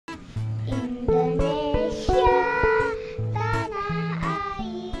Indonesia, tanah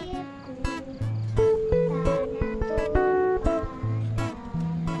airku, tanah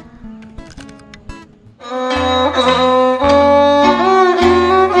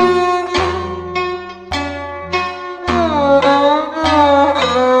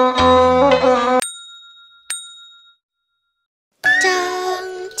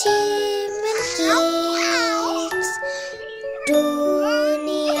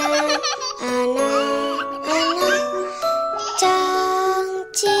dunia anak-anak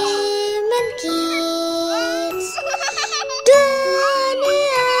cangcimen kids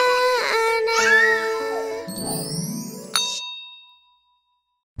dunia anak.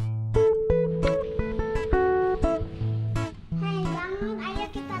 Hai, bangun, ayo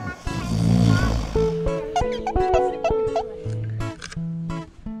kita latihan.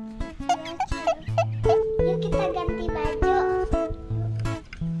 Yuk kita ganti baju.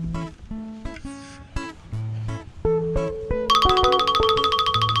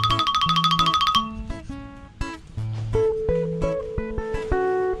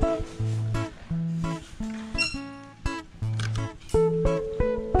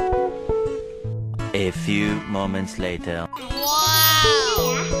 A few moments later.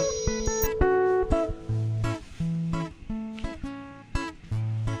 Wow.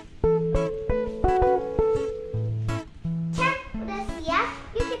 Cak, udah siap?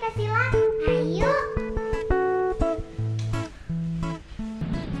 Yuk kita silat. Ayo.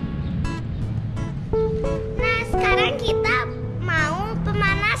 Nah, sekarang kita mau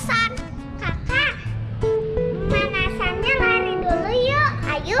pemanasan. Kakak, pemanasannya lari dulu yuk.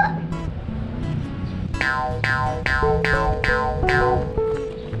 Ayo.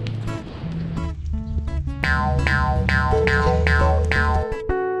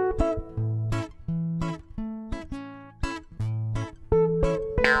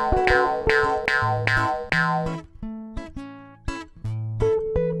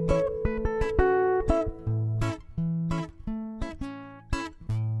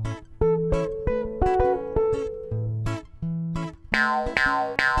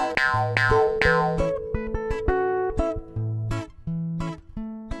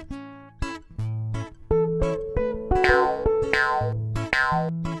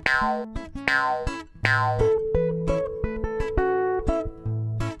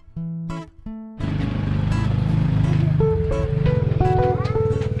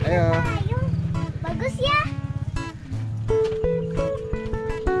 Ayo, bagus ya.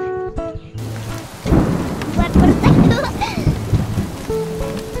 Buat berteduh.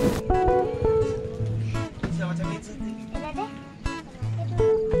 Udah deh.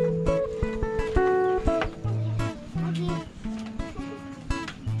 Lagi.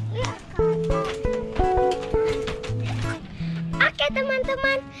 Oke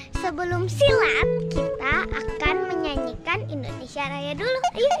teman-teman, sebelum silat kita akan menyanyikan Indonesia Raya dulu.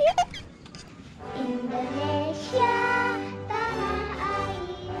 Ayo, yuk. Indonesia, tanah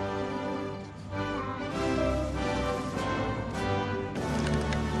air.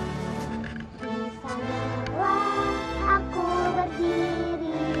 Di sanalah aku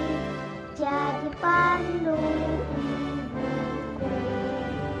berdiri, jadi pandu ibuku.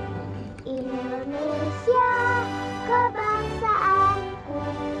 Indonesia, kebangsaanku,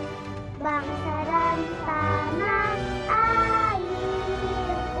 bangsa dan tanah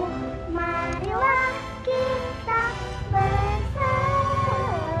airku. Marilah kita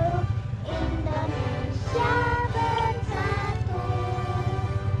bersatu, Indonesia bersatu.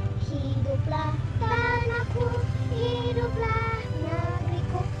 Hiduplah tanahku, hiduplah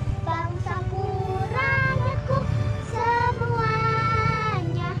negeriku, bangsaku, rakyatku,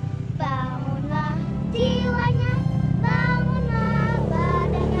 semuanya. Bangunlah jiwanya, bangunlah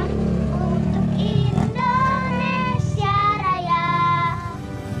badannya untuk Indonesia Raya.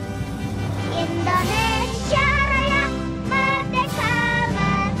 Indonesia Raya, merdeka,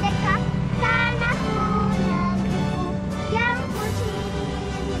 merdeka, tanahku, negeriku yang ku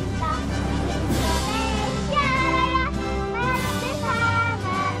cinta. Indonesia Raya, merdeka,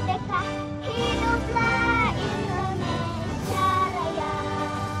 merdeka, hiduplah Indonesia Raya.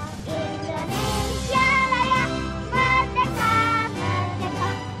 Indonesia Raya, merdeka, merdeka,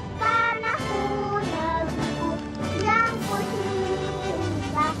 tanahku, negeriku yang ku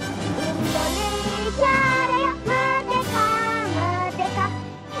cinta. Indonesia Raya, merdeka, merdeka,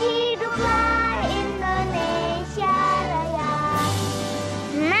 hiduplah Indonesia Raya.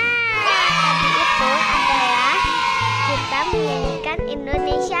 Nah, tadi itu adalah kita menyanyikan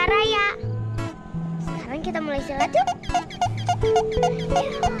Indonesia Raya. Sekarang kita mulai silat yuk.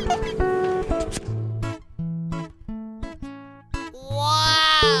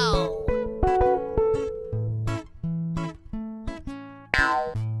 Wow.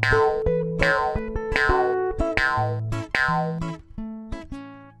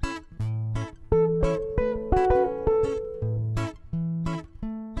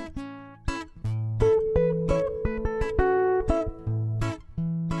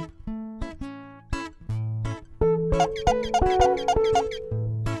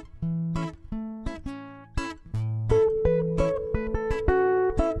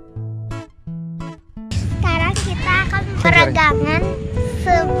 Sekarang kita akan peregangan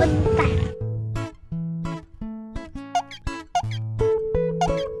sebentar.